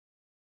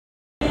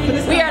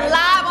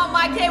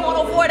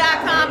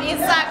I'm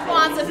inside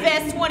Kwanzaa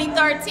Fest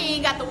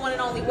 2013. Got the one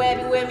and only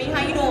Webbie with me.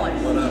 How you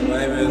doing? What up,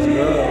 baby? It's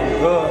good. I'm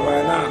good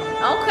right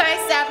now. Okay,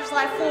 Savage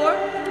Life 4.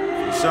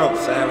 For sure,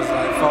 Savage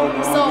Life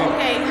 4. So,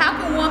 okay, how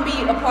can one be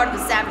a part of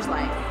the Savage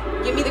Life?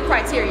 Give me the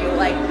criteria.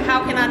 Like,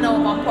 how can I know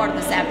if I'm part of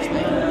the Savage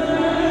Life?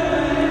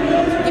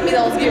 Give me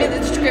the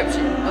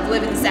description of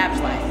living the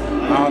Savage Life.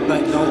 I don't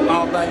think you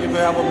can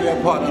ever be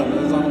a part of it.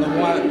 There's only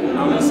one.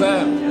 I'm the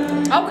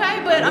Savage.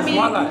 Okay, but It's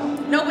my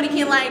life. Nobody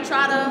can like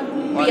try to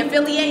be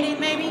affiliated,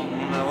 maybe?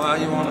 Why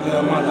you want to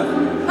live my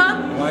life?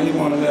 Huh? Why you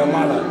want to live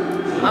my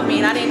life? I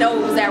mean, I didn't know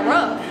it was that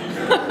rough.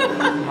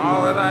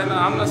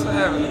 I'm the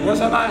Savage. What's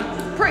your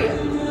name? Priya.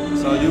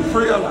 So you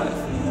Priya life?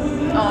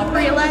 Oh,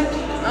 Priya Life?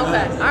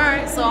 Okay,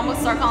 alright, so I'm gonna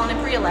start calling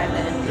it Priya Life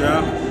then.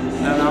 Yeah,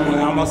 and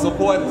I'm gonna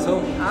support it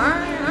too.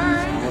 Alright.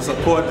 I'm gonna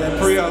support that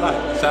Priya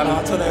life. Shout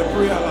out to that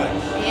Priya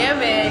life. Yeah,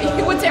 man.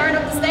 You were tearing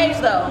up the stage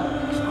though.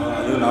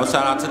 You know,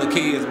 shout out to the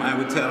kids, man.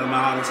 We tell them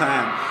all the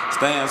time,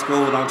 stay in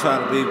school, don't try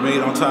to be me,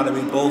 don't try to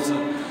be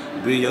boasting.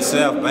 Be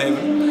yourself, baby,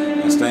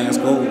 and stay in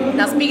school.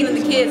 Now, speaking of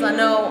the kids, I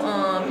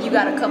know you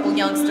got a couple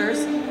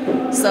youngsters.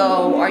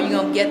 So, are you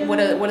gonna get what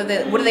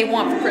do they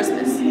want for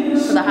Christmas,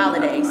 for the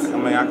holidays? I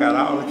mean, I got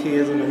all the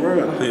kids in the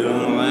world. You know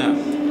what I'm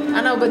saying?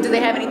 I know, but do they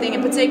have anything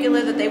in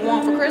particular that they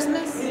want for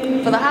Christmas,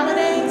 for the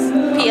holidays?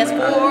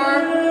 PS4.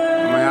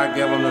 I mean, I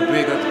give them the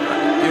bigger.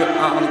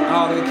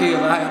 All the kids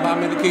I have, how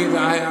many kids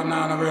I have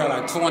now in the real?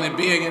 Like 20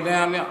 billion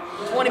down there.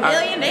 20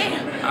 billion,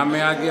 damn. I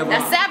mean, I give them.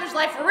 That's Savage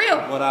Life for real.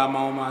 But I'm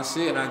on my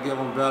shit. I give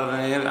them better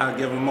than I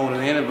give them more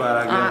than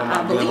anybody.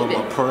 I give them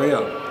a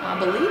prayer. I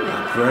believe it.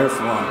 I pray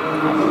for them.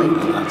 I believe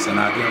it. And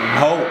I give them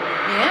hope.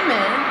 Yeah,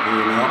 man.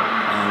 You know,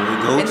 and we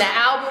go. And the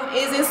album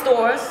is in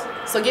stores.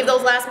 So give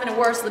those last minute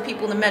words to the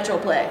people in the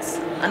Metroplex.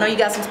 I know you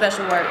got some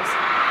special words.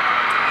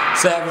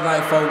 Savage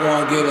Life 4,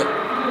 go and get it.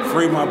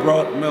 Free my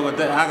brother. Remember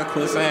that I can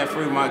quit saying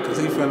free my, cause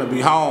he finna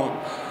be home.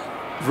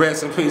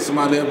 Rest in peace to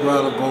my little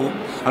brother, boo.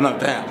 I'm not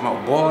that, my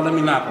boy. Let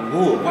me knock on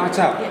wood. Watch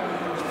out.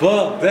 Yeah.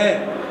 Fuck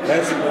that.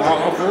 That's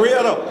for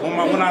real though.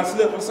 When I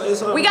slip and say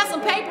something. We got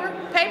some paper.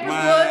 Paper's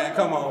man, wood.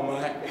 come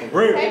on, man. For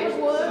real. Paper's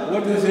wood.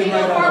 What this is right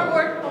now?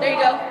 Cardboard. There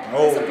you go.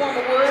 Oh. It's a form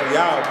of wood. So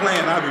y'all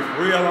playing, I be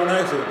for real on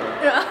that shit though.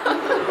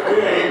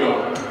 There you go.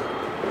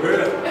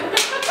 Real.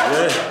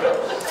 Yeah.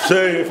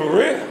 Say it for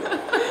real.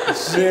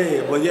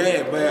 Shit, but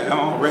yeah,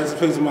 man, rest in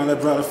peace to my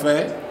little brother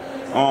Fat.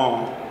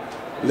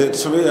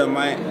 Little Trill,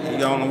 man,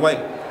 he on the way.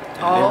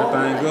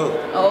 Everything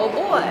good. Oh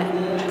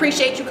boy.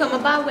 Appreciate you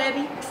coming by,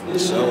 Webbie.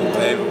 So,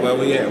 baby, where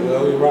we at?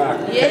 Where we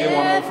rocking?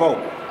 Yeah.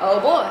 K104. Oh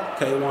boy.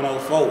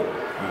 K104.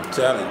 I'm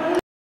telling you.